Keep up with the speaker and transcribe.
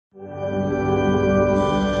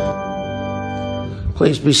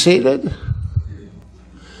Please be seated.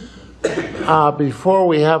 Before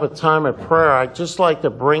we have a time of prayer, I'd just like to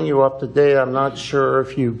bring you up to date. I'm not sure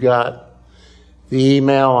if you got the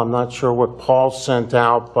email. I'm not sure what Paul sent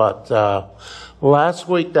out, but last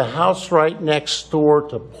week the house right next door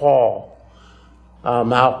to Paul,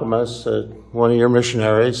 Malkemes, one of your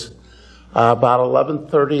missionaries, about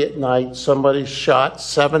 11:30 at night, somebody shot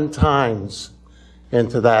 7 times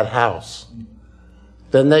into that house.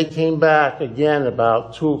 Then they came back again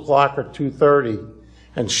about 2 o'clock or 2:30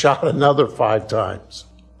 and shot another 5 times.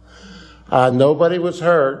 Nobody was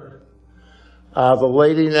hurt. The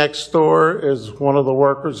lady next door is one of the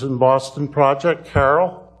workers in Boston Project,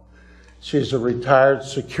 Carol. She's a retired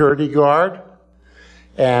security guard.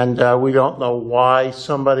 And we don't know why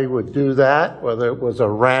somebody would do that, whether it was a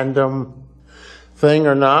random thing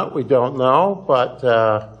or not, we don't know.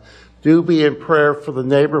 But do be in prayer for the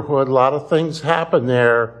neighborhood. A lot of things happen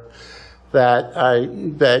there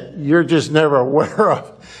that you're just never aware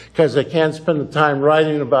of because they can't spend the time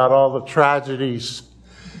writing about all the tragedies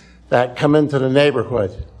that come into the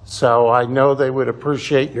neighborhood. So I know they would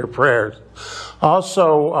appreciate your prayers.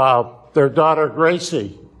 Also, their daughter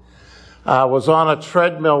Gracie was on a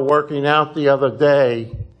treadmill working out the other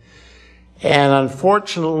day, and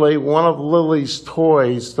unfortunately one of Lily's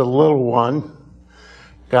toys, the little one,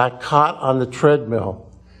 got caught on the treadmill,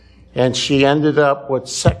 and she ended up with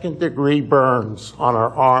 2nd-degree burns on her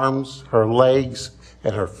arms, her legs,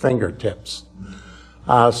 and her fingertips.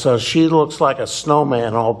 So she looks like a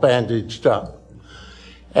snowman all bandaged up.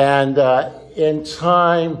 And in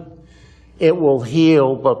time, it will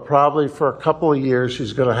heal, but probably for a couple of years,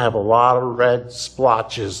 she's going to have a lot of red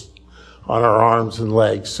splotches on her arms and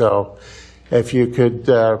legs. So if you could,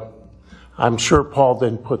 I'm sure Paul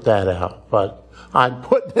didn't put that out, but I'm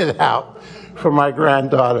putting it out for my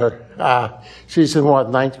granddaughter. She's in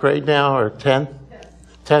what, 9th grade now, or 10th?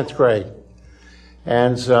 10th grade.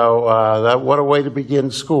 And so what a way to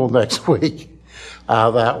begin school next week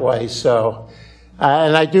that way. So,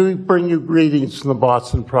 and I do bring you greetings from the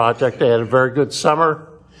Boston Project. They had a very good summer.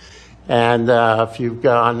 And if you've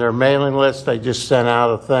got on their mailing list, they just sent out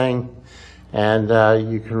a thing. And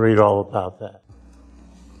you can read all about that.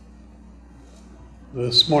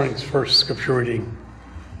 This morning's first scripture reading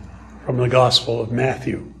from the Gospel of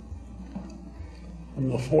Matthew. From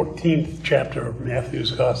the 14th chapter of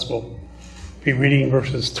Matthew's Gospel, be reading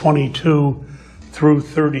verses 22 through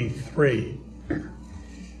 33.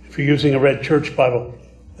 If you're using a Red Church Bible,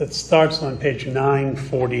 that starts on page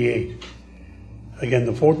 948. Again,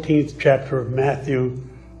 the 14th chapter of Matthew,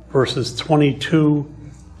 verses 22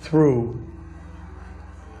 through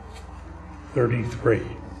 33.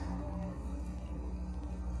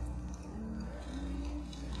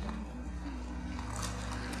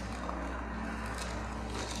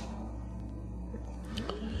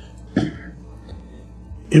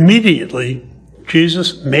 Immediately,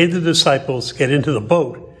 Jesus made the disciples get into the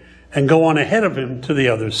boat and go on ahead of him to the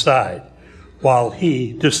other side, while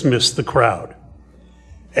he dismissed the crowd.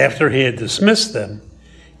 After he had dismissed them,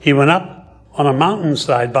 he went up on a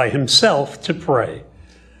mountainside by himself to pray.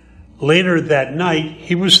 Later that night,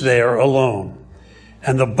 he was there alone,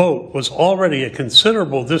 and the boat was already a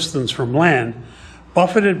considerable distance from land,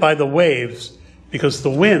 buffeted by the waves because the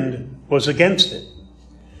wind was against it.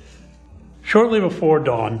 Shortly before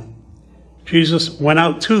dawn, Jesus went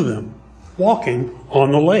out to them, walking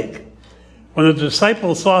on the lake. When the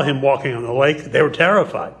disciples saw him walking on the lake, they were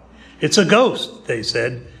terrified. "It's a ghost," they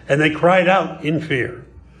said, and they cried out in fear.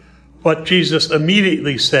 But Jesus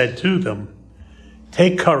immediately said to them,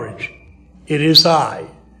 "Take courage, it is I.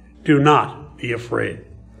 Do not be afraid."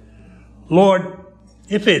 "Lord,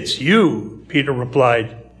 if it's you," Peter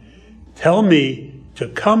replied, "tell me to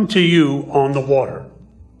come to you on the water."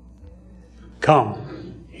 "Come,"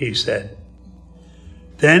 he said.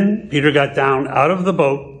 Then Peter got down out of the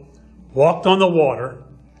boat, walked on the water,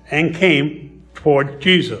 and came toward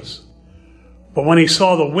Jesus. But when he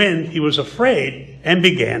saw the wind, he was afraid and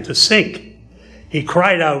began to sink. He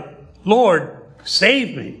cried out, "Lord,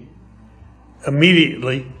 save me."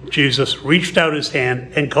 Immediately, Jesus reached out his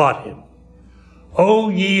hand and caught him.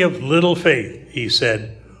 "O ye of little faith," he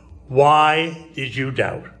said, "why did you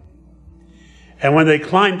doubt?" And when they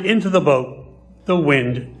climbed into the boat, the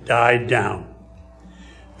wind died down.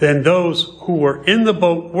 Then those who were in the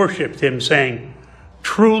boat worshipped him, saying,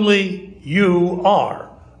 "Truly you are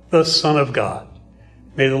the Son of God."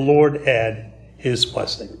 May the Lord add his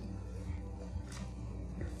blessing.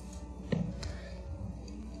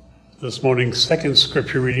 This morning's second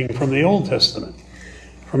scripture reading from the Old Testament,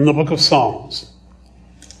 from the book of Psalms,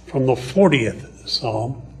 from the 40th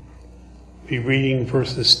Psalm, be reading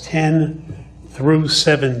verses 10 through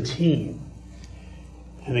 17.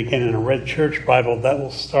 And again, in a Red Church Bible, that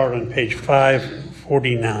will start on page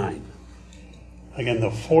 549. Again, the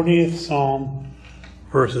 40th Psalm,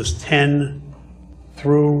 verses 10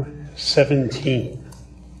 through 17.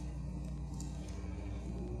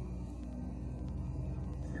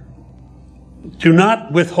 Do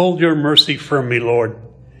not withhold your mercy from me, Lord.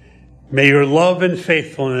 May your love and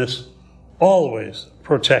faithfulness always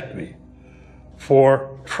protect me.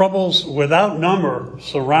 For troubles without number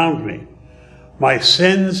surround me. My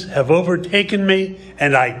sins have overtaken me,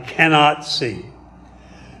 and I cannot see.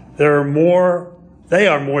 They are more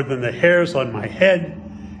than the hairs on my head,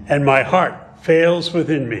 and my heart fails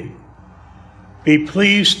within me. Be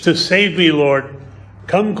pleased to save me, Lord.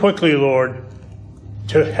 Come quickly, Lord,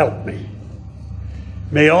 to help me.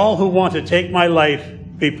 May all who want to take my life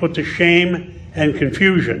be put to shame and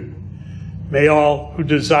confusion. May all who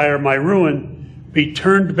desire my ruin be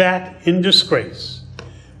turned back in disgrace.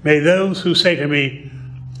 May those who say to me,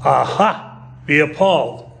 "Aha," be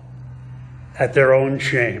appalled at their own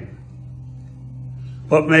shame.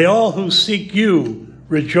 But may all who seek you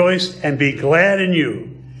rejoice and be glad in you.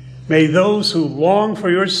 May those who long for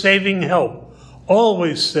your saving help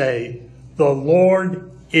always say, "The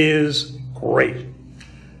Lord is great."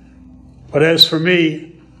 But as for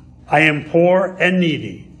me, I am poor and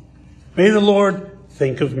needy. May the Lord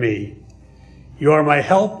think of me. You are my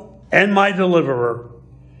help and my deliverer.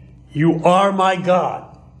 You are my God.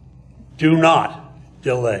 Do not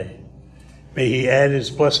delay. May he add his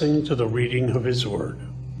blessing to the reading of his word.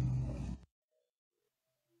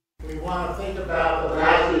 We want to think about the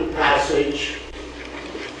Matthew passage.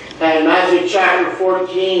 And Matthew chapter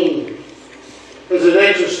 14 is an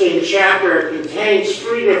interesting chapter. It contains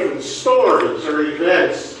 3 different stories or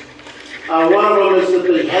events. One of them is the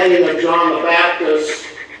beheading of John the Baptist,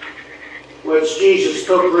 which Jesus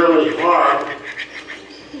took really hard.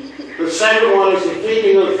 The second one is the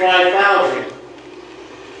feeding of the 5,000.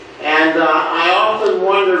 And I often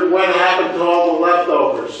wondered what happened to all the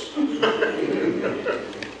leftovers.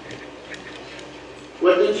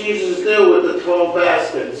 What did Jesus do with the 12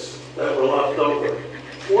 baskets that were left over?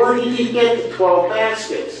 Where did he get the 12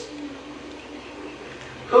 baskets?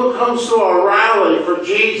 Who comes to a rally for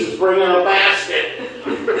Jesus bringing a basket?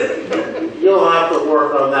 You'll have to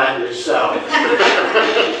work on that yourself.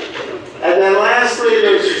 And then lastly,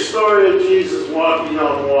 there's the story of Jesus walking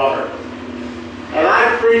on water. And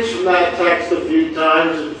I've preached from that text a few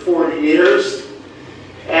times in 40 years.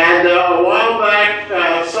 And a while back,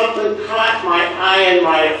 something caught my eye and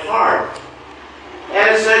my heart.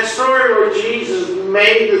 And it's that story where Jesus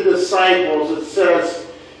made the disciples. It says,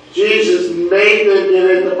 Jesus made them get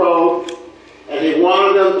in the boat, and he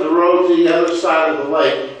wanted them to row to the other side of the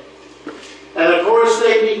lake. And of course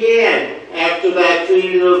they began, after that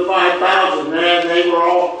feeding of the 5,000. Man, they were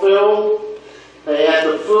all filled. They had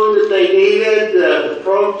the food that they needed, the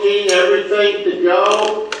protein, everything to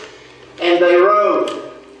go, and they rowed.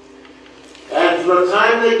 And from the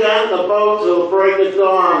time they got in the boat till the break of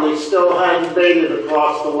dawn, they still hadn't made it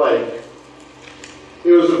across the lake.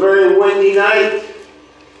 It was a very windy night,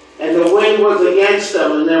 and the wind was against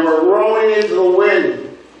them, and they were rowing into the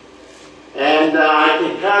wind. And I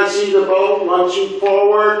can kind of see the boat launching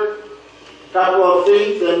forward a couple of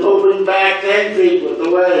feet, then moving back 10 feet with the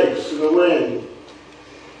waves and the wind.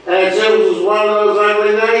 And it was one of those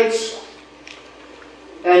ugly nights.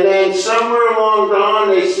 And then somewhere along dawn,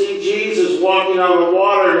 they see Jesus walking on the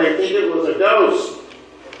water, and they think it was a ghost.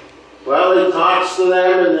 Well, he talks to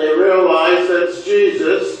them, and they realize that's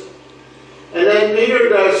Jesus. And then Peter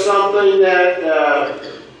does something that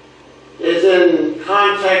is in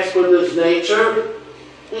context with his nature.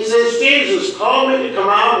 He says, Jesus, call me to come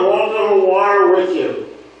out and walk on the water with you.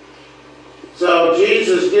 So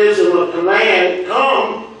Jesus gives him a command,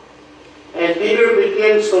 come, and Peter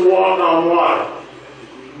begins to walk on water.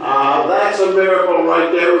 That's a miracle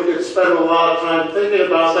right there. We could spend a lot of time thinking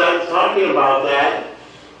about that and talking about that.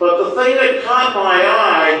 But the thing that caught my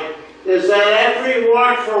eye is that after he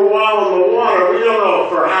walked for a while in the water, we don't know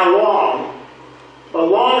for how long, but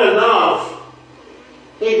long enough,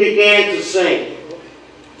 he began to sink.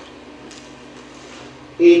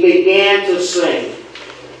 He began to sink.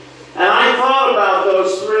 And I thought about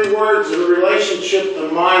those 3 words in relationship to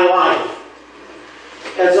my life.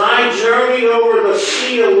 As I journeyed over the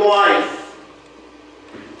sea of life,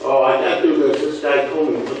 oh, I got to do this. This guy told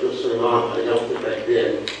me to put this thing on. I don't think I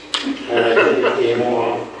did. And I think it came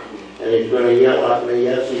off. And he's going to yell at me.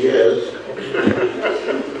 Yes, he is.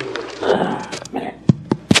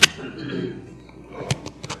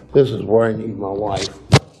 This is where I need my wife.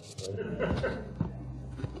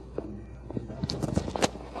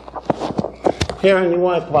 Karen, you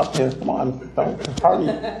want to come up here? Come on, don't hurry.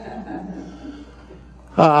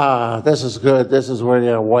 This is good. This is where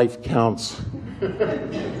your wife counts.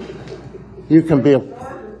 You can be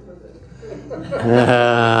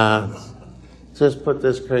just put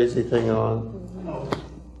this crazy thing on.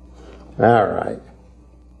 All right.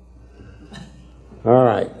 All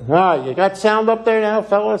right. All right. You got sound up there now,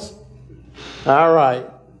 fellas? All right.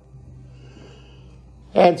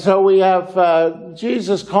 And so we have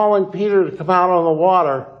Jesus calling Peter to come out on the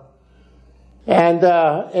water. And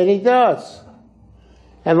he does.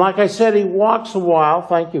 And like I said, he walks a while.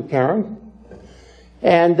 Thank you, Karen.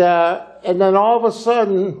 And then all of a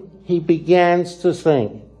sudden, he begins to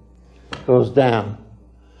sink. Goes down.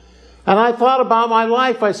 And I thought about my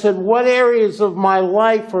life. I said, what areas of my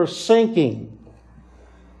life are sinking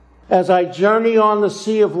as I journey on the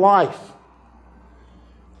sea of life?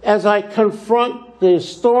 As I confront the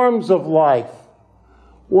storms of life,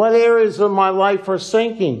 what areas of my life are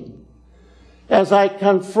sinking? As I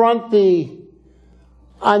confront the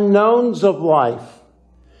unknowns of life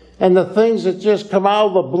and the things that just come out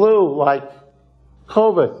of the blue, like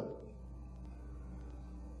COVID,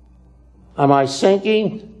 am I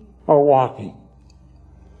sinking or walking?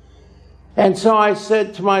 And so I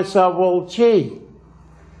said to myself, well, gee,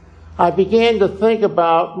 I began to think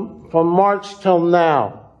about from March till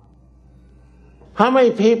now, how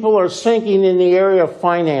many people are sinking in the area of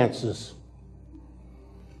finances?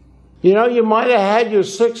 You know, you might have had your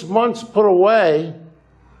 6 months put away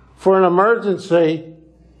for an emergency,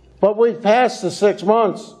 but we've passed the 6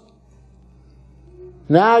 months.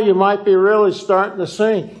 Now you might be really starting to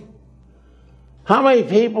sink. How many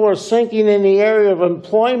people are sinking in the area of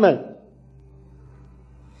employment?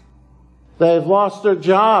 They've lost their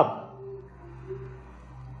job.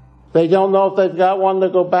 They don't know if they've got one to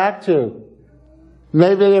go back to.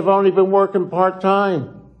 Maybe they've only been working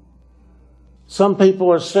part-time. Some people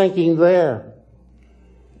are sinking there.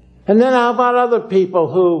 And then how about other people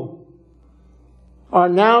who are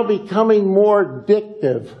now becoming more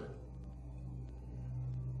addictive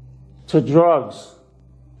to drugs,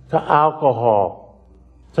 to alcohol,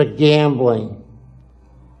 to gambling,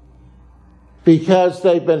 because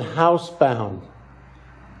they've been housebound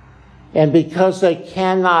and because they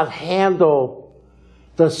cannot handle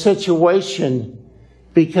the situation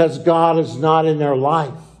because God is not in their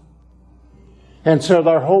life. And so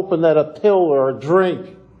they're hoping that a pill or a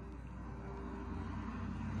drink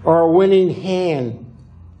or a winning hand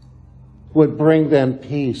would bring them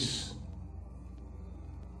peace.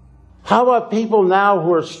 How about people now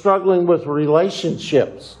who are struggling with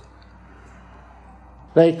relationships?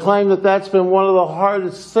 They claim that that's been one of the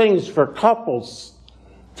hardest things for couples,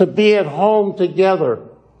 to be at home together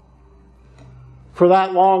for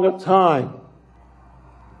that long a time.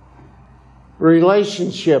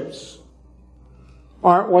 Relationships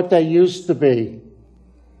aren't what they used to be.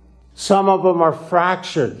 Some of them are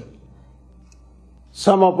fractured.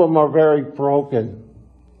 Some of them are very broken.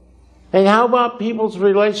 And how about people's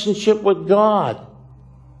relationship with God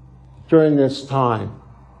during this time?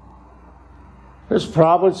 There's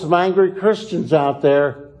probably some angry Christians out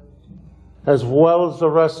there as well as the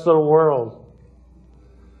rest of the world.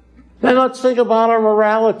 Then let's think about our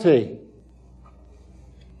morality.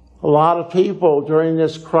 A lot of people during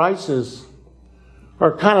this crisis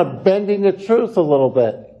are kind of bending the truth a little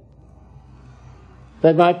bit.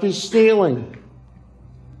 They might be stealing.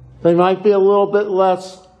 They might be a little bit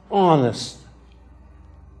less honest.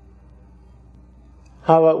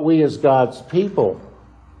 How about we as God's people?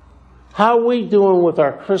 How are we doing with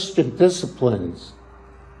our Christian disciplines?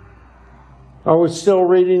 Are we still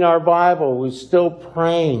reading our Bible? Are we still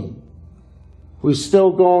praying? We're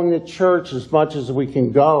still going to church as much as we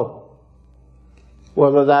can go,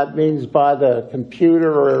 whether that means by the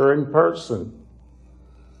computer or in person.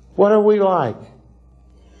 What are we like?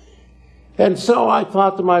 And so I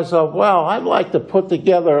thought to myself, well, I'd like to put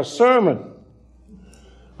together a sermon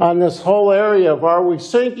on this whole area of are we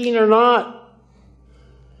sinking or not?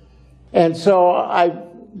 And so I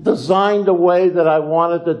designed a way that I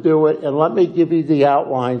wanted to do it, and let me give you the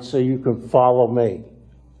outline so you can follow me.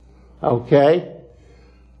 Okay?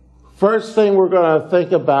 First thing we're going to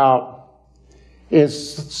think about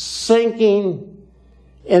is sinking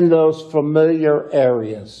in those familiar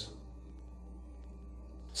areas.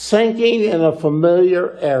 Sinking in a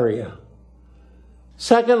familiar area.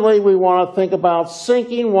 Secondly, we want to think about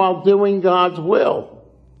sinking while doing God's will.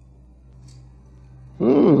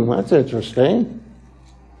 That's interesting.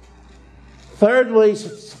 Thirdly,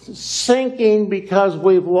 sinking because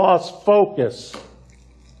we've lost focus.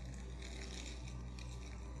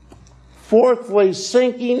 Fourthly,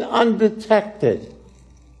 sinking undetected.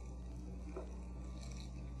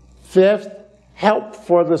 Fifth, help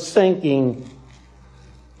for the sinking.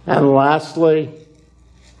 And lastly,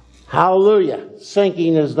 hallelujah,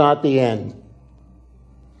 sinking is not the end.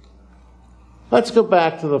 Let's go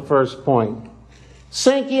back to the first point.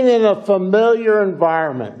 Sinking in a familiar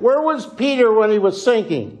environment. Where was Peter when he was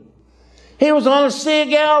sinking? He was on the Sea of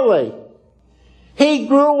Galilee. He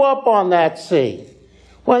grew up on that sea.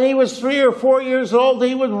 When he was 3 or 4 years old,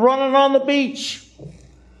 he was running on the beach,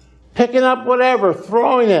 picking up whatever,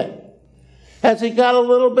 throwing it. As he got a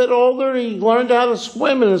little bit older, he learned how to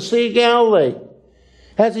swim in the Sea of Galilee.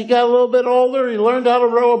 As he got a little bit older, he learned how to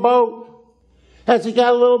row a boat. As he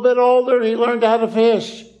got a little bit older, he learned how to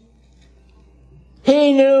fish.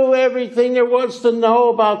 He knew everything there was to know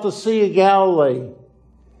about the Sea of Galilee.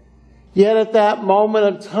 Yet at that moment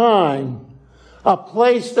of time, a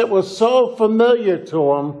place that was so familiar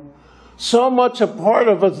to him, so much a part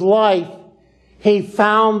of his life, he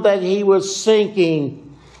found that he was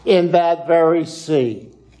sinking in that very sea.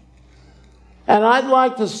 And I'd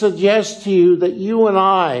like to suggest to you that you and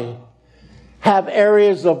I have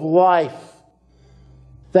areas of life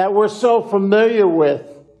that we're so familiar with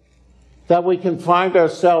that we can find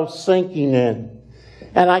ourselves sinking in.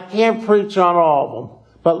 And I can't preach on all of them,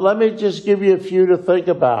 but let me just give you a few to think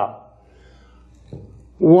about.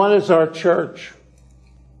 One is our church.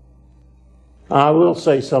 I will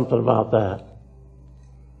say something about that.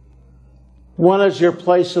 One is your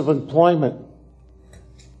place of employment.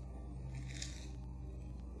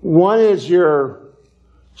 One is your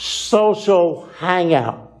social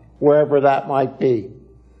hangout, wherever that might be.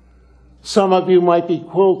 Some of you might be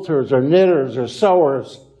quilters or knitters or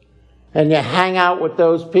sewers, and you hang out with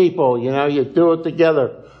those people. You know, you do it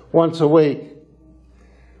together once a week.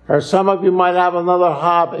 Or some of you might have another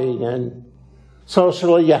hobby, and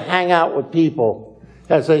socially you hang out with people.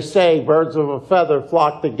 As they say, birds of a feather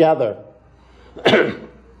flock together.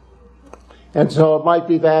 And so it might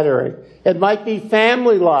be that area. It might be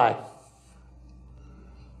family life.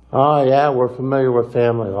 Oh yeah, we're familiar with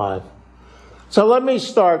family life. So let me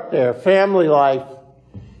start there. Family life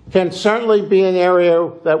can certainly be an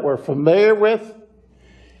area that we're familiar with,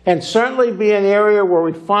 and certainly be an area where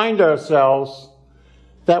we find ourselves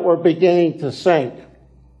that we're beginning to sink.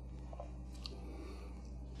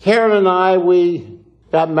 Karen and I, we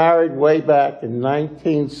got married way back in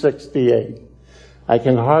 1968. I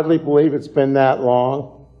can hardly believe it's been that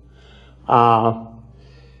long.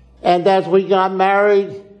 And as we got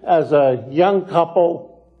married as a young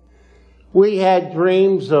couple, we had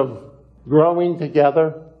dreams of growing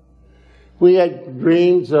together. We had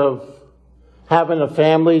dreams of having a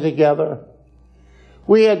family together.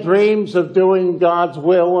 We had dreams of doing God's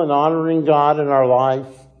will and honoring God in our life.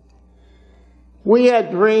 We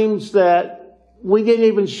had dreams that we didn't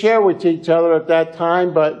even share with each other at that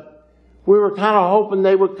time, but we were kind of hoping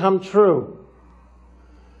they would come true.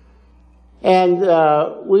 And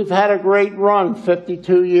we've had a great run,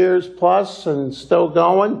 52 years plus, and still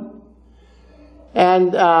going.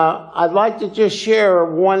 And I'd like to just share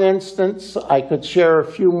one instance. I could share a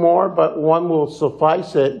few more, but one will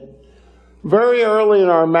suffice it. Very early in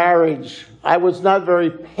our marriage, I was not very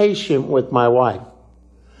patient with my wife.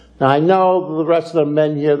 Now, I know the rest of the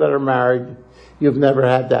men here that are married, you've never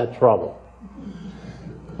had that trouble.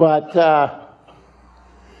 But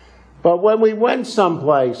when we went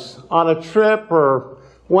someplace on a trip or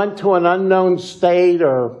went to an unknown state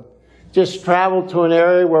or just traveled to an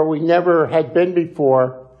area where we never had been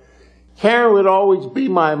before, Karen would always be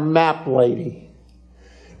my map lady.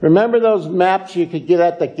 Remember those maps you could get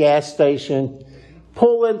at the gas station?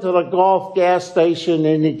 Pull into the Gulf gas station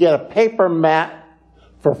and you get a paper map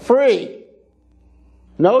for free.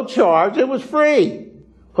 No charge, it was free.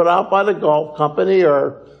 Put out by the Gulf company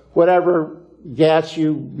or whatever gas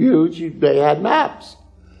you used, they had maps.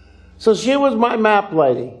 So she was my map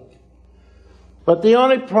lady. But the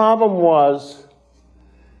only problem was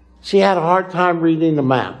she had a hard time reading the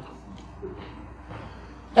map.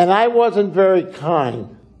 And I wasn't very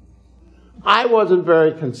kind. I wasn't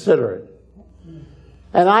very considerate.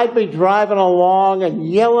 And I'd be driving along and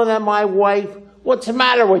yelling at my wife, "What's the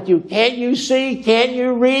matter with you? Can't you see? Can't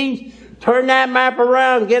you read? Turn that map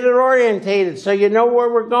around, get it orientated so you know where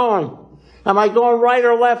we're going. Am I going right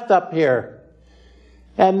or left up here?"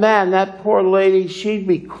 And man, that poor lady, she'd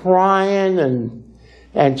be crying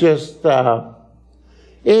and just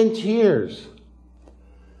in tears.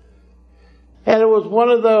 And it was one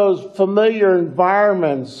of those familiar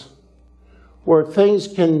environments where things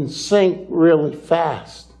can sink really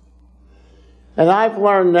fast. And I've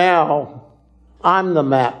learned now, I'm the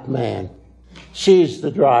map man. She's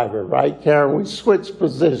the driver, right, Karen? We switch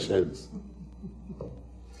positions.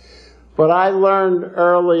 But I learned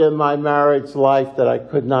early in my marriage life that I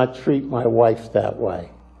could not treat my wife that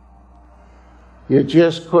way. You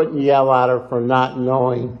just couldn't yell at her for not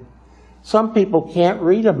knowing. Some people can't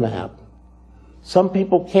read a map. Some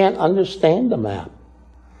people can't understand a map,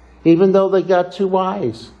 even though they got two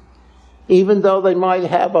eyes, even though they might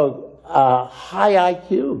have a high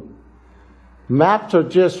IQ. Maps are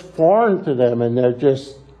just foreign to them, and they're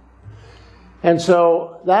just... And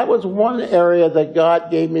so that was one area that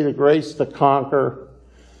God gave me the grace to conquer.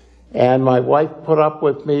 And my wife put up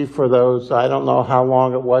with me for those, I don't know how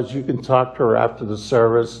long it was. You can talk to her after the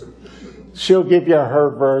service. She'll give you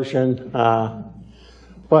her version.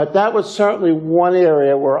 But that was certainly one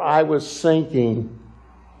area where I was sinking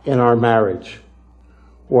in our marriage,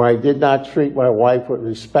 where I did not treat my wife with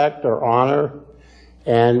respect or honor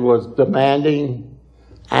and was demanding,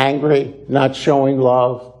 angry, not showing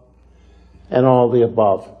love, and all the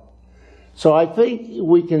above. So I think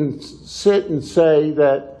we can sit and say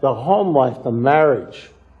that the home life, the marriage,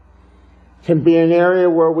 can be an area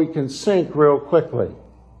where we can sink real quickly.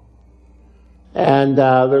 And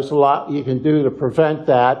there's a lot you can do to prevent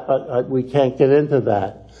that, but we can't get into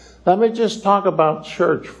that. Let me just talk about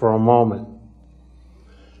church for a moment.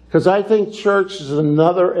 Because I think church is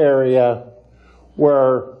another area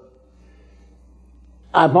where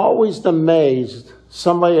I'm always amazed.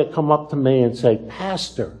 Somebody would come up to me and say,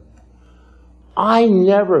 "Pastor, I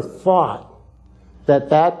never thought that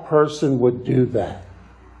that person would do that."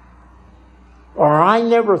 Or I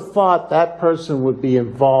never thought that person would be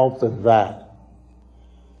involved in that.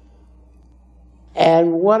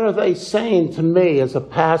 And what are they saying to me as a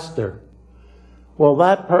pastor? Well,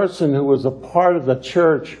 that person who was a part of the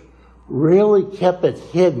church really kept it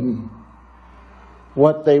hidden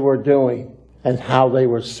what they were doing and how they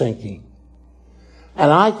were sinking. And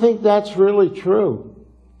I think that's really true.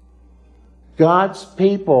 God's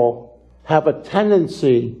people have a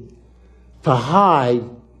tendency to hide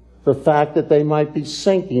the fact that they might be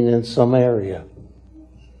sinking in some area.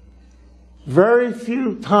 Very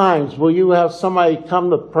few times will you have somebody come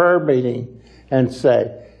to prayer meeting and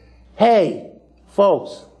say, "Hey,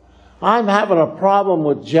 folks, I'm having a problem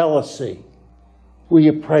with jealousy. Will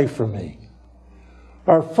you pray for me?"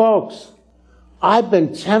 Or, "Folks, I've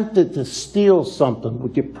been tempted to steal something.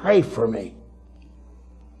 Would you pray for me?"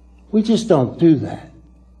 We just don't do that.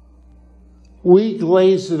 We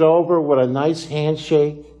glaze it over with a nice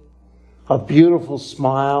handshake, a beautiful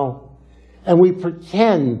smile, and we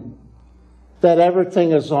pretend that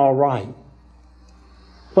everything is all right.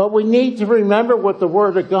 But we need to remember what the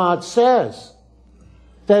Word of God says,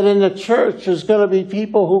 that in the church there's going to be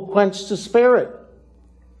people who quench the Spirit.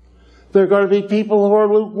 There are going to be people who are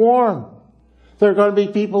lukewarm. There are going to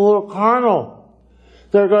be people who are carnal.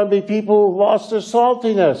 There are going to be people who lost their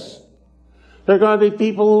saltiness. There are going to be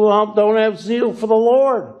people who don't have zeal for the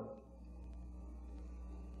Lord.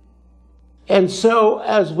 And so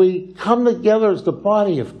as we come together as the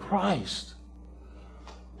body of Christ,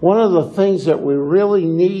 one of the things that we really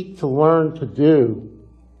need to learn to do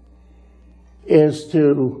is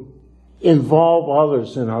to involve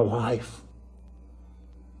others in our life.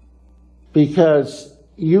 Because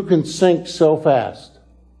you can sink so fast.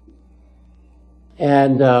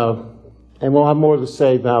 And we'll have more to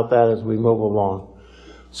say about that as we move along.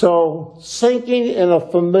 So, sinking in a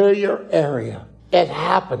familiar area, it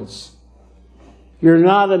happens. You're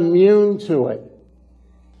not immune to it,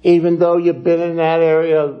 even though you've been in that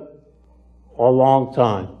area a long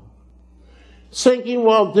time. Sinking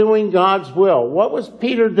while doing God's will. What was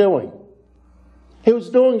Peter doing? He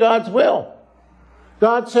was doing God's will.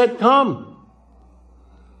 God said, "Come.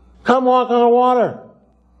 Come walk on the water."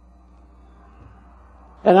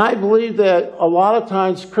 And I believe that a lot of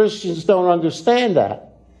times Christians don't understand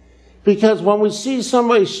that. Because when we see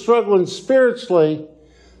somebody struggling spiritually,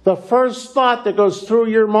 the first thought that goes through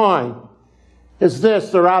your mind is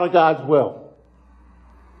this: they're out of God's will.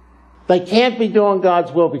 They can't be doing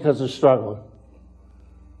God's will because they're struggling.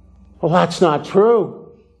 Well, that's not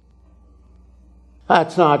true.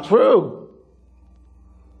 That's not true.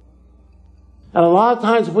 And a lot of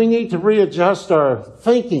times we need to readjust our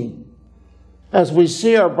thinking as we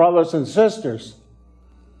see our brothers and sisters.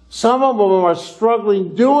 Some of them are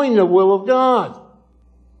struggling doing the will of God.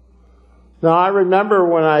 Now, I remember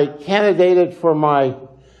when I candidated for my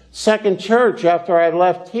second church after I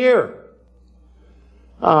left here.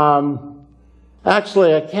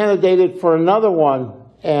 Actually, I candidated for another one,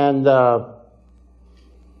 and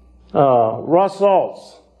Russ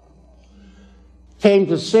Altz came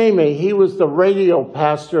to see me. He was the radio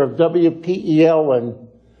pastor of WPEL in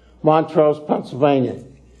Montrose, Pennsylvania.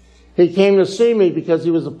 he came to see me because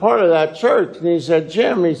he was a part of that church. And he said,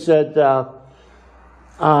 Jim, he said, the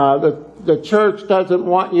church doesn't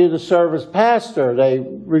want you to serve as pastor. They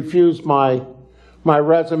refused my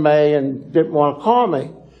resume and didn't want to call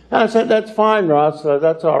me. And I said, that's fine, Ross.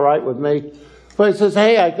 That's all right with me. But he says,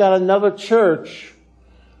 hey, I got another church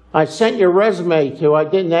I sent your resume to. I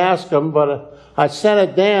didn't ask them, but I sent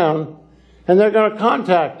it down, and they're going to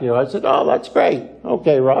contact you. I said, oh, that's great.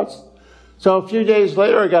 Okay, Ross. So a few days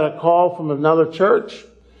later, I got a call from another church.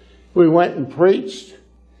 We went and preached.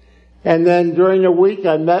 And then during the week,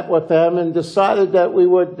 I met with them and decided that we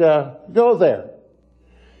would go there.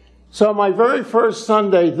 So my very first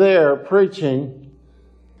Sunday there preaching,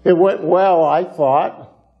 it went well, I thought.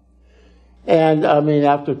 And I mean,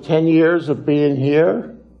 after 10 years of being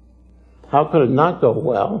here, how could it not go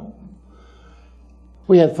well?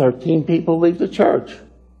 We had 13 people leave the church.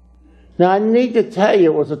 Now, I need to tell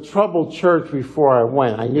you, it was a troubled church before I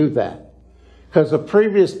went. I knew that. Because the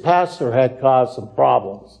previous pastor had caused some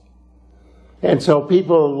problems. And so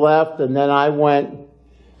people left, and then I went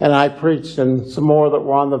and I preached, and some more that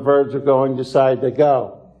were on the verge of going decided to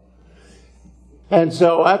go. And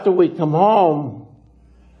so after we come home,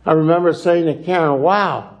 I remember saying to Karen,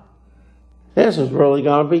 wow, this is really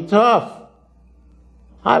going to be tough.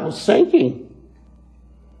 I was thinking.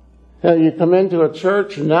 You come into a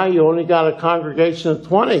church and now you only got a congregation of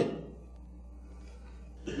 20.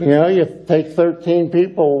 You take 13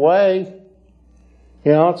 people away.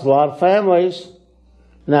 It's a lot of families.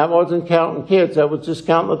 And that wasn't counting kids. That was just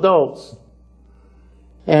counting adults.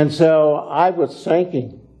 And so I was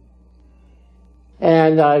thinking.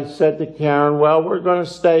 And I said to Karen, well, we're going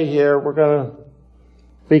to stay here.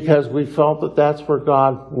 Because we felt that that's where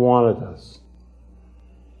God wanted us.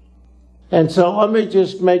 And so let me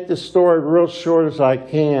just make the story real short as I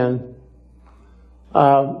can.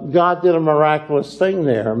 God did a miraculous thing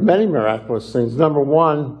there, many miraculous things. Number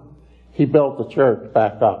one, he built the church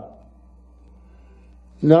back up.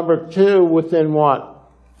 Number two, within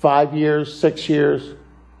 5 years, 6 years,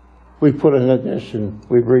 we put an addition.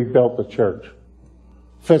 We rebuilt the church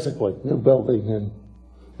physically, new building and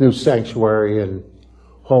new sanctuary and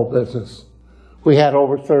whole business. We had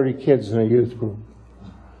over 30 kids in a youth group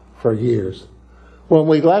for years. When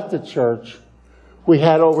we left the church, we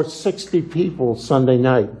had over 60 people Sunday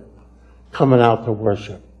night coming out to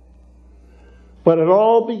worship. But it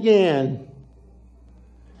all began,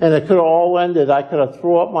 and it could have all ended. I could have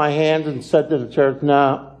threw up my hands and said to the church,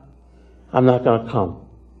 no, I'm not going to come.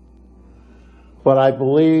 But I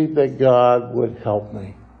believed that God would help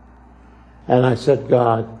me. And I said,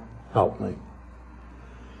 God, help me.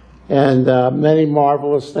 And many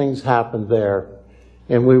marvelous things happened there.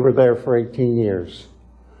 And we were there for 18 years.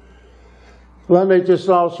 Let me just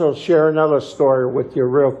also share another story with you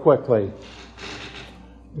real quickly.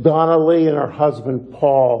 Donna Lee and her husband,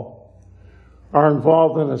 Paul, are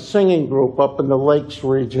involved in a singing group up in the Lakes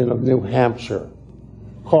region of New Hampshire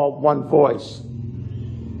called One Voice.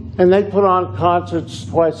 And they put on concerts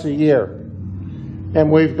twice a year.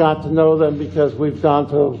 And we've got to know them because we've gone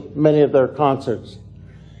to many of their concerts.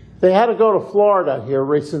 They had to go to Florida here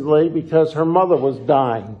recently because her mother was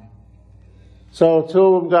dying. So two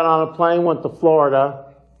of them got on a plane, went to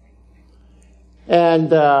Florida.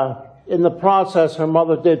 And in the process, her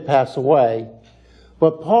mother did pass away.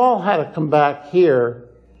 But Paul had to come back here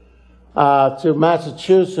to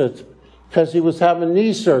Massachusetts because he was having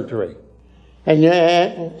knee surgery. And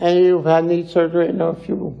you've had knee surgery?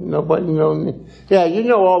 Nobody knows. Yeah, you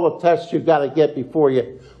know all the tests you've got to get before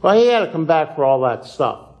you. Well, he had to come back for all that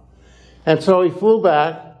stuff. And so he flew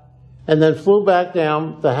back, and then flew back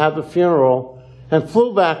down to have the funeral, and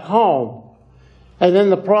flew back home. And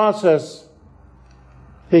in the process,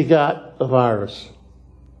 he got the virus.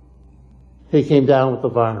 He came down with the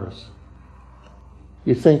virus.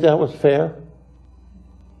 You think that was fair?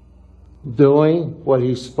 Doing what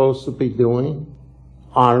he's supposed to be doing,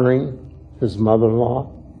 honoring his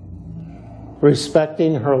mother-in-law,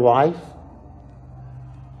 respecting her life,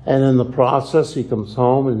 and in the process he comes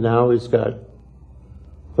home and now he's got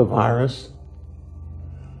the virus.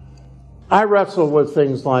 I wrestle with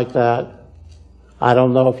things like that. I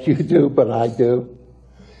don't know if you do, but I do.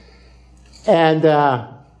 And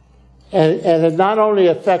it not only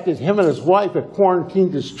affected him and his wife, it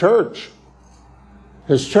quarantined his church.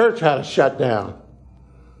 His church had to shut down.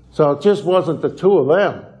 So it just wasn't the two of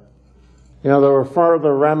them. There were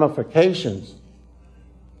further ramifications.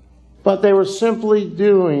 But they were simply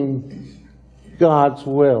doing God's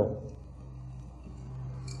will.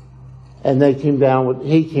 And he came down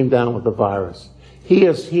with the virus. He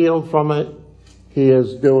is healed from it. He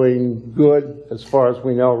is doing good as far as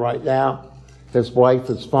we know right now. His wife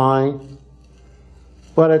is fine.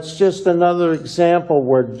 But it's just another example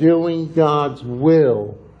where doing God's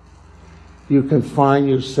will, you can find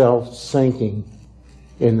yourself sinking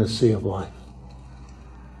in the sea of life.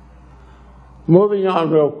 Moving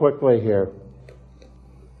on real quickly here.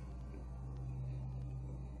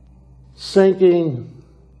 Sinking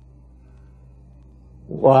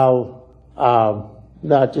while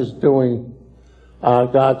not just doing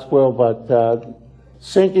God's will, but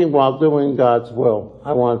sinking while doing God's will.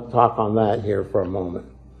 I want to talk on that here for a moment.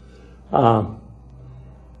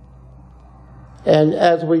 And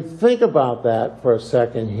as we think about that for a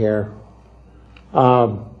second here,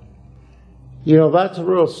 that's a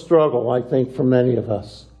real struggle, I think, for many of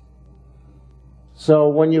us. So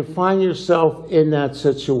when you find yourself in that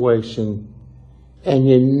situation and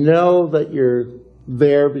you know that you're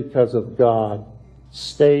there because of God,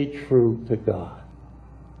 stay true to God.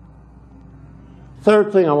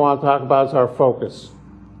 Third thing I want to talk about is our focus.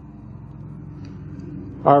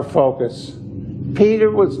 Our focus.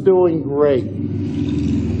 Peter was doing great.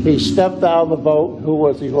 He stepped out of the boat. Who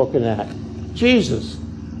was he looking at? Jesus.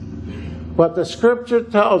 But the scripture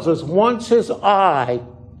tells us once his eye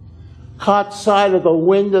caught sight of the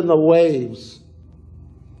wind and the waves,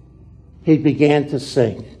 he began to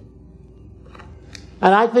sink.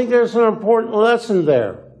 And I think there's an important lesson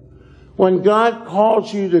there. When God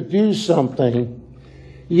calls you to do something,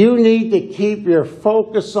 you need to keep your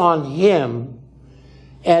focus on Him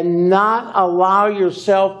and not allow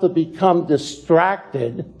yourself to become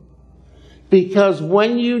distracted, because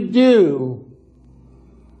when you do,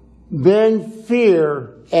 then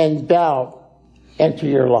fear and doubt enter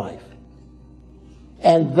your life.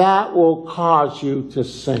 And that will cause you to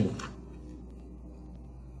sink.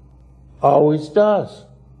 Always does.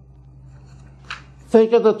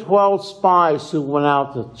 Think of the 12 spies who went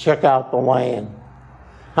out to check out the land.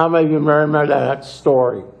 How many of you remember that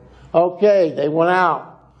story? Okay, they went out.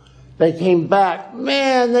 They came back.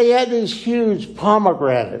 Man, they had these huge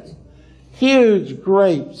pomegranates, huge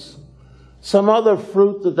grapes, some other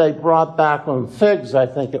fruit that they brought back on figs, I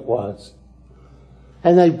think it was.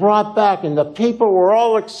 And they brought back, and the people were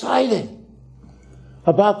all excited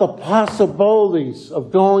about the possibilities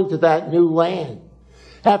of going to that new land.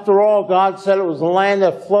 After all, God said it was a land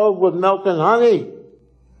that flowed with milk and honey.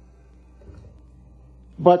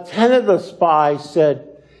 But 10 of the spies said,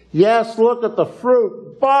 yes, look at the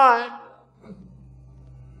fruit, but...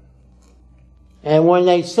 And when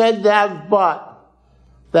they said that but,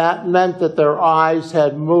 that meant that their eyes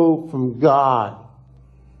had moved from God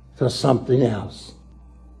to something else.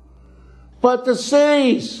 But the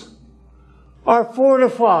cities are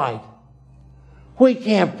fortified. We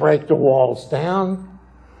can't break the walls down.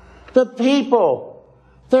 The people,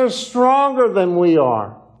 they're stronger than we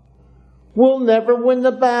are. We'll never win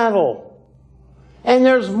the battle. And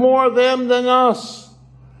there's more of them than us.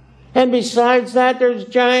 And besides that, there's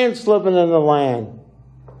giants living in the land.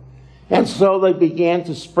 And so they began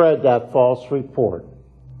to spread that false report.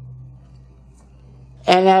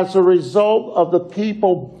 And as a result of the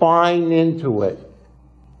people buying into it,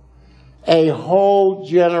 a whole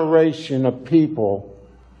generation of people,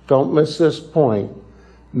 don't miss this point,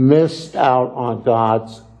 missed out on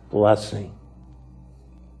God's blessing.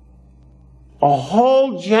 A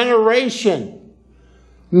whole generation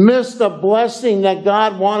missed a blessing that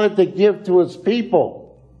God wanted to give to His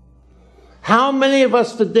people. How many of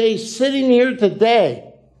us today, sitting here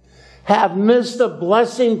today, have missed a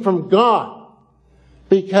blessing from God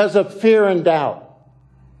because of fear and doubt?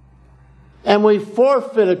 And we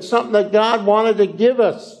forfeited something that God wanted to give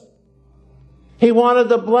us. He wanted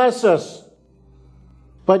to bless us.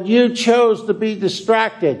 But you chose to be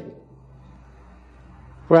distracted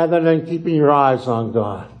rather than keeping your eyes on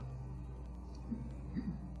God.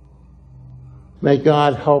 May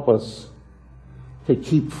God help us to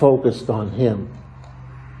keep focused on Him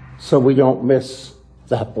so we don't miss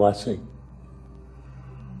that blessing.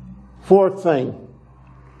 Fourth thing,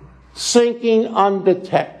 sinking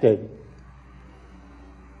undetected.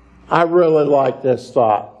 I really like this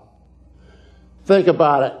thought. Think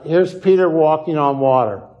about it. Here's Peter walking on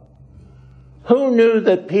water. Who knew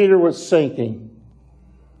that Peter was sinking?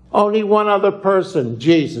 Only one other person,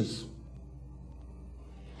 Jesus.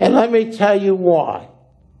 And let me tell you why.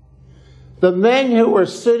 The men who were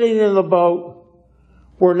sitting in the boat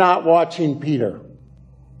were not watching Peter.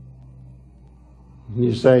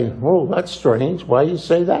 You say, oh, that's strange. Why do you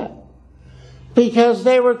say that? Because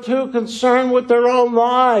they were too concerned with their own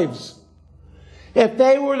lives. If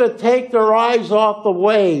they were to take their eyes off the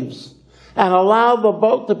waves and allow the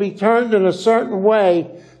boat to be turned in a certain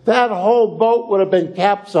way, that whole boat would have been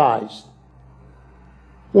capsized.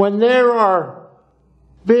 When there are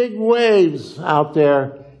big waves out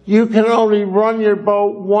there. You can only run your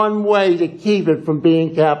boat one way to keep it from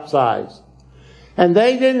being capsized. And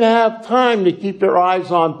they didn't have time to keep their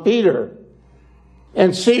eyes on Peter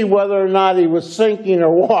and see whether or not he was sinking or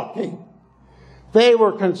walking. They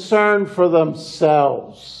were concerned for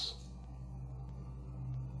themselves.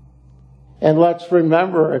 And let's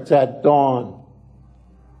remember, it's at dawn.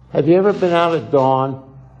 Have you ever been out at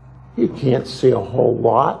dawn? You can't see a whole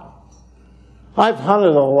lot. I've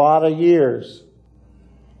hunted a lot of years.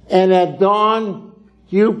 And at dawn,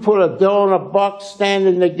 you put a doe and a buck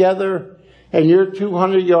standing together, and you're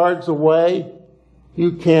 200 yards away,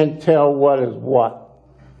 you can't tell what is what,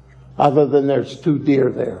 other than there's 2 deer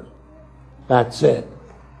there. That's it.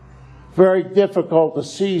 Very difficult to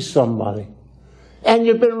see somebody. And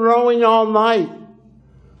you've been rowing all night.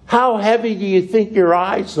 How heavy do you think your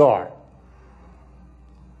eyes are?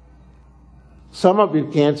 Some of you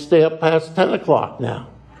can't stay up past 10 o'clock now.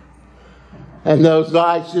 And those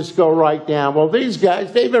eyes just go right down. Well, these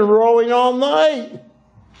guys, they've been rowing all night.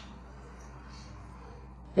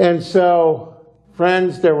 And so,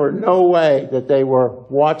 friends, there were no way that they were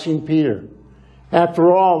watching Peter.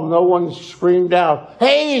 After all, no one screamed out,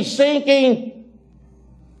 "Hey, he's sinking!"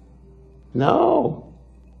 No.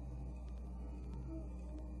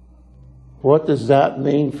 What does that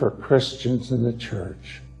mean for Christians in the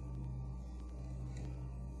church?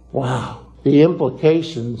 Wow, the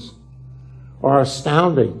implications are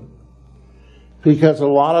astounding. Because a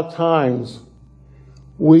lot of times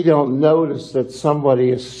we don't notice that somebody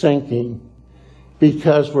is sinking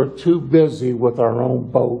because we're too busy with our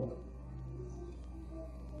own boat.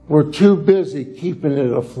 We're too busy keeping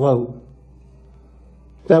it afloat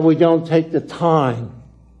that we don't take the time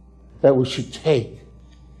that we should take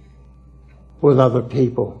with other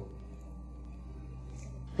people.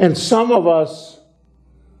 And some of us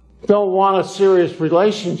don't want a serious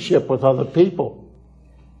relationship with other people.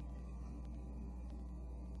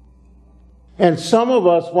 And some of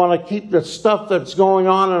us want to keep the stuff that's going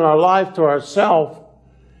on in our life to ourselves,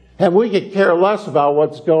 and we could care less about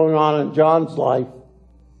what's going on in John's life.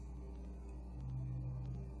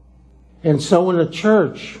 And so in the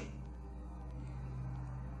church,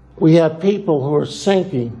 we have people who are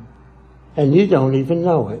sinking, and you don't even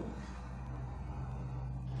know it.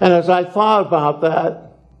 And as I thought about that,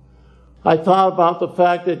 I thought about the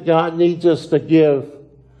fact that God needs us to give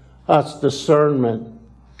us discernment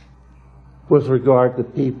with regard to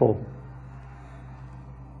people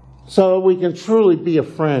so that we can truly be a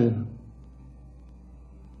friend.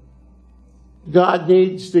 God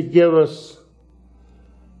needs to give us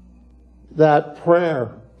that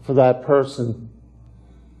prayer for that person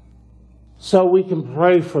so we can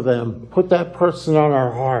pray for them. Put that person on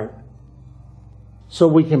our heart so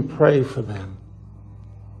we can pray for them.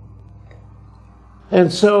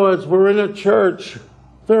 And so as we're in a church,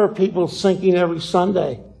 there are people sinking every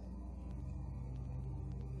Sunday.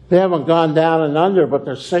 They haven't gone down and under, but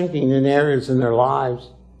they're sinking in areas in their lives.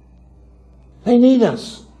 They need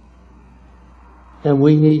us. And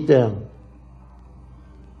we need them.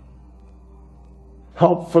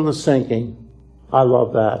 Help for the sinking. I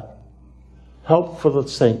love that. Help for the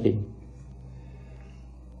sinking.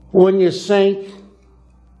 When you sink,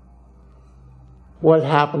 what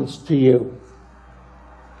happens to you?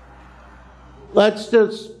 Let's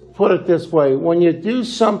just put it this way. When you do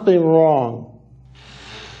something wrong,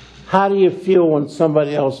 how do you feel when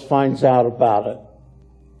somebody else finds out about it?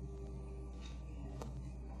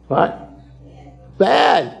 What?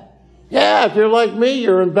 Bad. Yeah, if you're like me,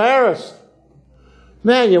 you're embarrassed.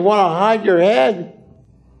 Man, you want to hide your head.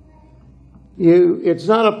 It's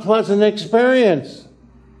not a pleasant experience.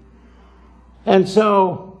 And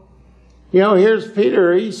so, here's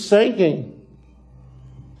Peter. He's sinking.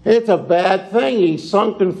 It's a bad thing. He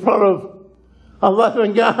sunk in front of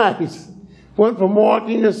 11 guys. Went from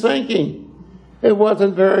walking to sinking. It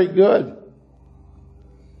wasn't very good.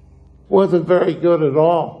 Wasn't very good at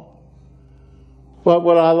all. But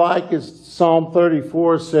what I like is Psalm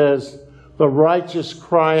 34 says, "The righteous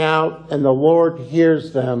cry out, and the Lord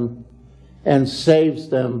hears them and saves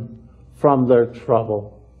them from their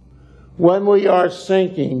trouble." When we are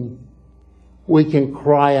sinking, we can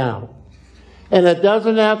cry out. And it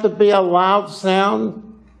doesn't have to be a loud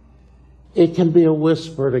sound. It can be a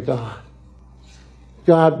whisper to God.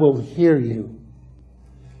 God will hear you.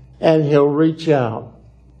 And He'll reach out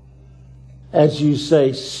as you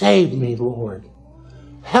say, "Save me, Lord.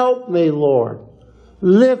 Help me, Lord.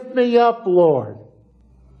 Lift me up, Lord."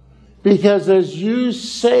 Because as you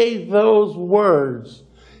say those words,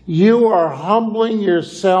 you are humbling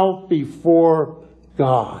yourself before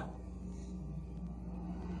God.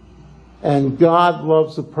 And God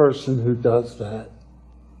loves the person who does that.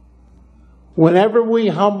 Whenever we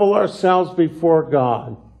humble ourselves before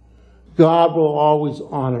God, God will always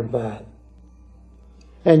honor that.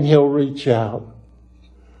 And He'll reach out.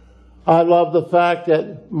 I love the fact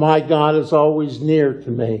that my God is always near to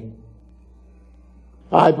me.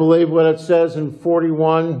 I believe what it says in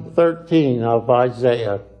 41:13 of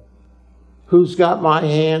Isaiah. Who's got my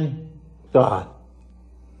hand? God.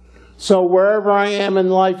 So wherever I am in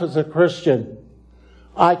life as a Christian,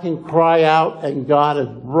 I can cry out and God is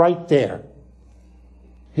right there.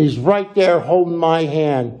 He's right there holding my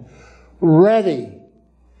hand, ready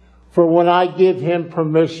for when I give Him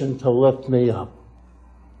permission to lift me up.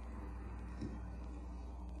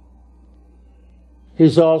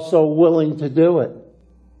 He's also willing to do it.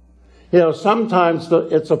 You know, sometimes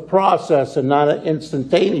it's a process and not an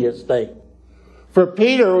instantaneous thing. For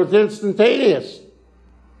Peter, it was instantaneous.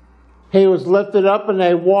 He was lifted up and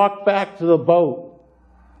they walked back to the boat.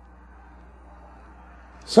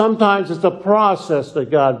 Sometimes it's a process that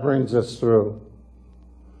God brings us through.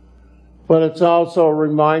 But it's also a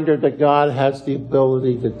reminder that God has the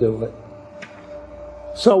ability to do it.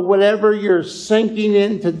 So whatever you're sinking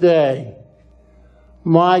in today,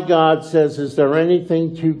 my God says, is there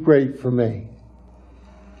anything too great for me?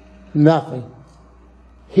 Nothing.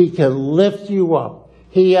 He can lift you up.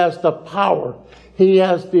 He has the power. He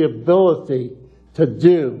has the ability to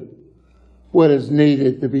do what is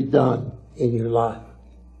needed to be done in your life.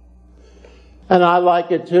 And I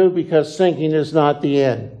like it too because sinking is not the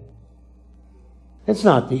end. It's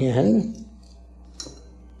not the end.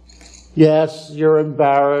 Yes, you're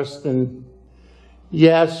embarrassed, and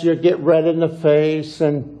yes, you get red in the face,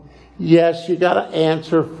 and yes, you got to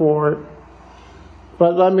answer for it.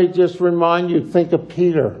 But let me just remind you, think of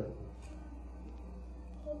Peter.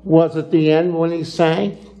 Was it the end when he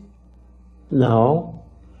sank? No.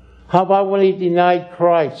 How about when he denied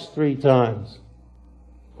Christ 3 times?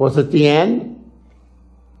 Was it the end?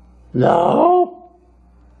 No.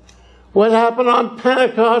 What happened on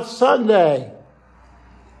Pentecost Sunday?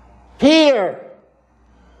 Peter,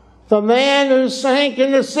 the man who sank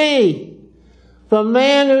in the sea, the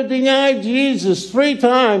man who denied Jesus 3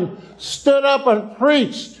 times, stood up and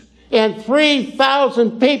preached, and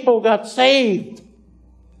 3,000 people got saved.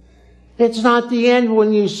 It's not the end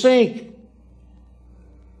when you sink.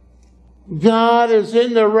 God is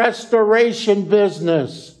in the restoration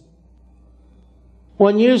business.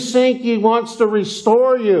 When you sink, He wants to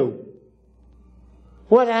restore you.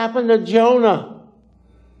 What happened to Jonah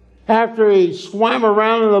after he swam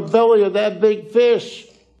around in the belly of that big fish?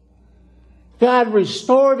 God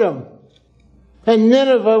restored him, and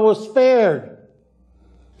Nineveh was spared.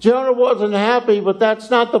 Jonah wasn't happy, but that's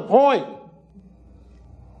not the point.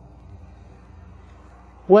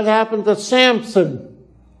 What happened to Samson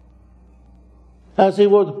as he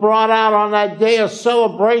was brought out on that day of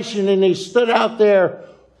celebration, and he stood out there,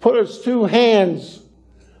 put his 2 hands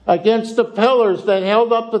against the pillars that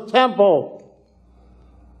held up the temple?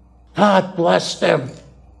 God blessed him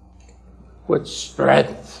with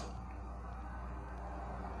strength.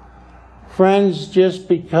 Friends, just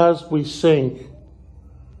because we sink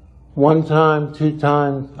 1 time, 2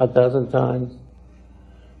 times, 12 times,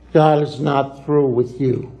 God is not through with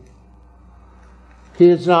you. He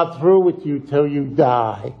is not through with you till you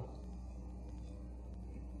die.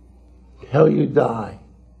 Till you die.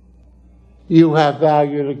 You have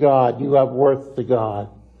value to God. You have worth to God.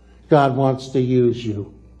 God wants to use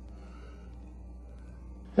you.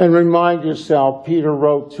 And remind yourself, Peter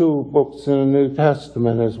wrote 2 books in the New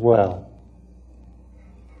Testament as well.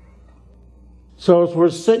 So as we're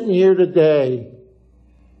sitting here today,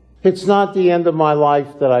 it's not the end of my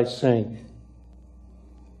life that I sink,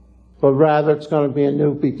 but rather it's going to be a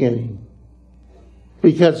new beginning.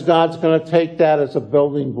 Because God's going to take that as a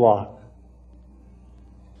building block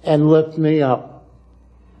and lift me up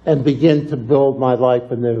and begin to build my life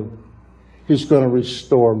anew. He's going to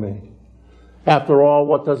restore me. After all,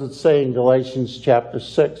 what does it say in Galatians chapter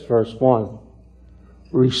 6, verse 1?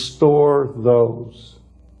 Restore those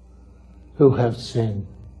who have sinned.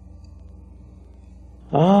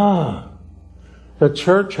 The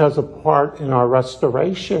church has a part in our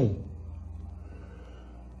restoration.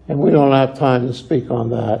 And we don't have time to speak on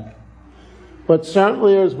that. But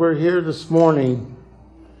certainly as we're here this morning,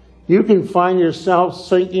 you can find yourself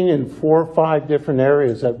sinking in 4 or 5 different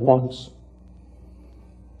areas at once.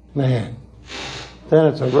 Man, then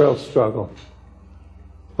it's a real struggle.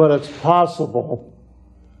 But it's possible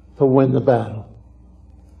to win the battle.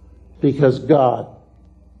 Because God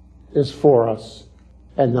is for us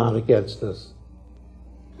and not against us.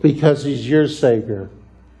 Because He's your Savior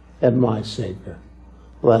and my Savior.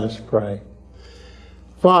 Let us pray.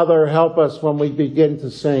 Father, help us when we begin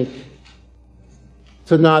to sink,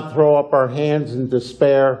 to not throw up our hands in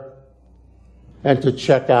despair and to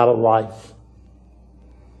check out of life.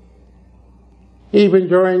 Even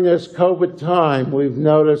during this COVID time, we've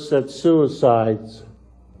noticed that suicides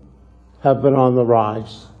have been on the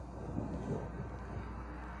rise.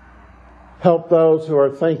 Help those who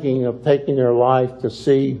are thinking of taking their life to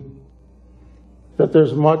see that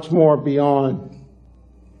there's much more beyond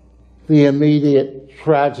the immediate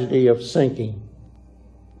tragedy of sinking.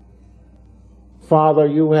 Father,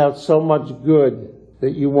 you have so much good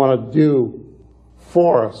that you want to do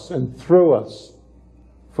for us and through us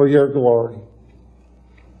for your glory.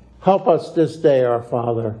 Help us this day, our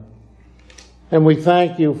Father. And we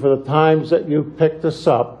thank you for the times that you've picked us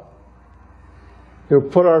up.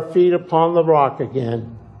 You've put our feet upon the rock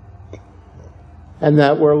again. And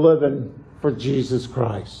that we're living for Jesus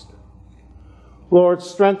Christ. Lord,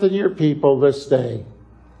 strengthen your people this day.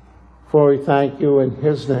 For we thank you in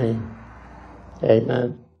his name.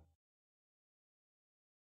 Amen.